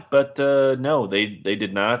tried, but no, they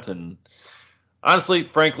did not. And honestly,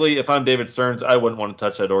 frankly, if I'm David Stearns, I wouldn't want to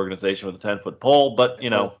touch that organization with a 10-foot pole. But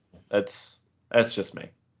Oh, that's that's just me.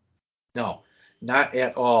 no, not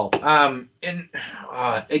at all. And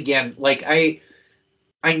again, like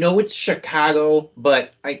I know it's Chicago,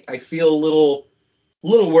 but I feel a little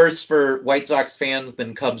worse for White Sox fans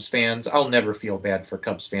than Cubs fans. I'll never feel bad for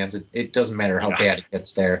Cubs fans. It doesn't matter how Yeah. bad it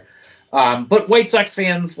gets there. But White Sox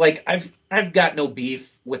fans, like I've got no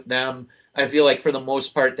beef with them. I feel like for the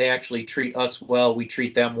most part they actually treat us well. We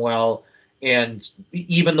treat them well, and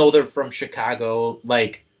even though they're from Chicago,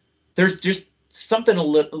 like there's just something a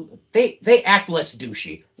little. They act less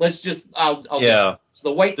douchey. I'll just Yeah. so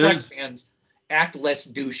the White Sox There's fans act less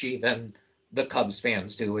douchey than the Cubs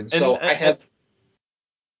fans do, and and so I have.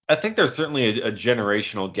 I think there's certainly a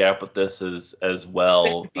generational gap with this as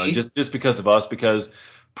well, Maybe. just because of us. Because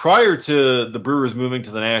prior to the Brewers moving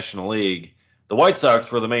to the National League, the White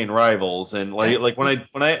Sox were the main rivals, and Yeah. like when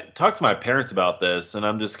I talked to my parents about this, and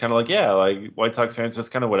I'm just kind of like, yeah, like White Sox fans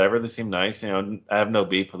just kind of whatever. They seem nice, I have no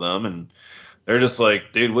beef with them, and they're just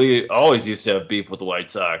like, dude, we always used to have beef with the White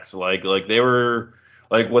Sox. Like they were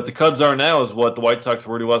like what the Cubs are now is what the White Sox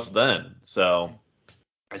were to us then. So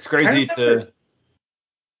it's I crazy remember. to.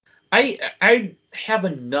 I have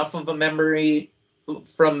enough of a memory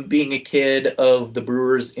from being a kid of the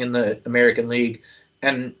Brewers in the American League,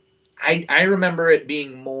 and I remember it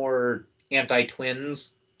being more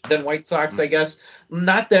anti-Twins than White Sox, I guess.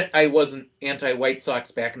 Not that I wasn't anti-White Sox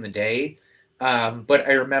back in the day, but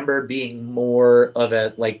I remember being more of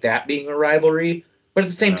a like that being a rivalry. But at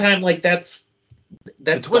the same Yeah. time, like The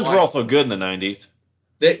that's Twins were gone. also good in the 90s.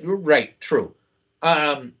 That right, true.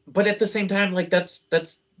 But at the same time, like that's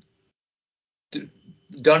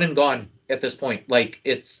done and gone at this point. Like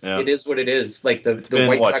Yeah. it is what it is. Like the It's the been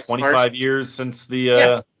White what, Sox aren't. 25 years since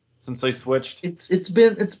Yeah, since they switched. it's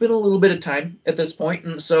been a little bit of time at this point,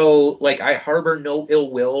 and so like I harbor no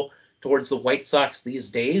ill will towards the White Sox these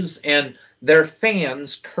days, and their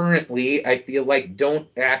fans currently I feel like don't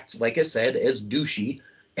act, like I said, as douchey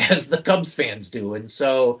as the Cubs fans do, and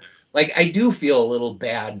so like I do feel a little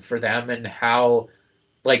bad for them and how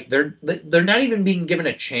like they're not even being given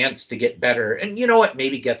a chance to get better. And you know what?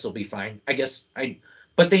 Maybe Getz will be fine. I guess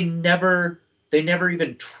but they never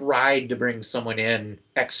even tried to bring someone in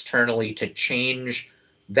externally to change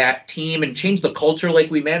that team and change the culture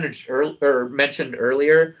like we managed or mentioned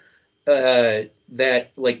earlier.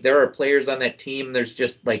 that like there are players on that team. There's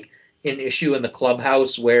just like an issue in the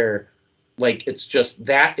clubhouse where like it's just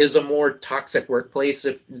that is a more toxic workplace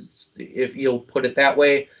if you'll put it that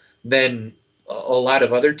way than a lot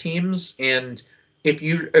of other teams. And if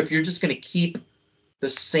you're just going to keep the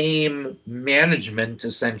same management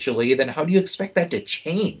essentially, then how do you expect that to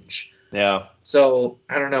change? Yeah. So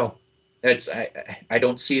I don't know. I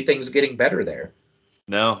don't see things getting better there.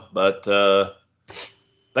 No, but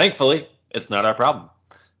thankfully it's not our problem.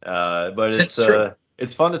 But It's true.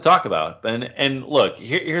 it's fun to talk about. And look,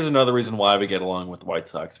 here's another reason why we get along with the White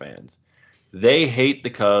Sox fans. They hate the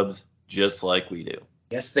Cubs just like we do.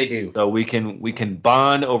 Yes, they do. So we can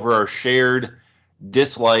bond over our shared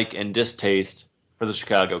dislike and distaste for the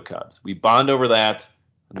Chicago Cubs. We bond over that,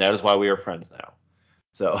 and that is why we are friends now.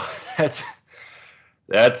 So that's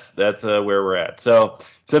where we're at. So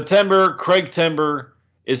September, Craig-tember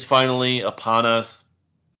is finally upon us.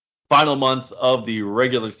 Final month of the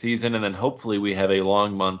regular season, and then hopefully we have a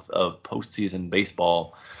long month of postseason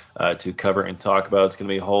baseball to cover and talk about. It's going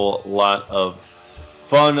to be a whole lot of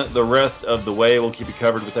fun the rest of the way. We'll keep you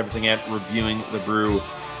covered with everything at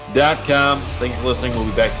reviewingthebrew.com. Thank you for listening. We'll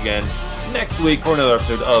be back again next week for another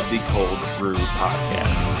episode of the Cold Brew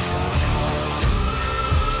Podcast.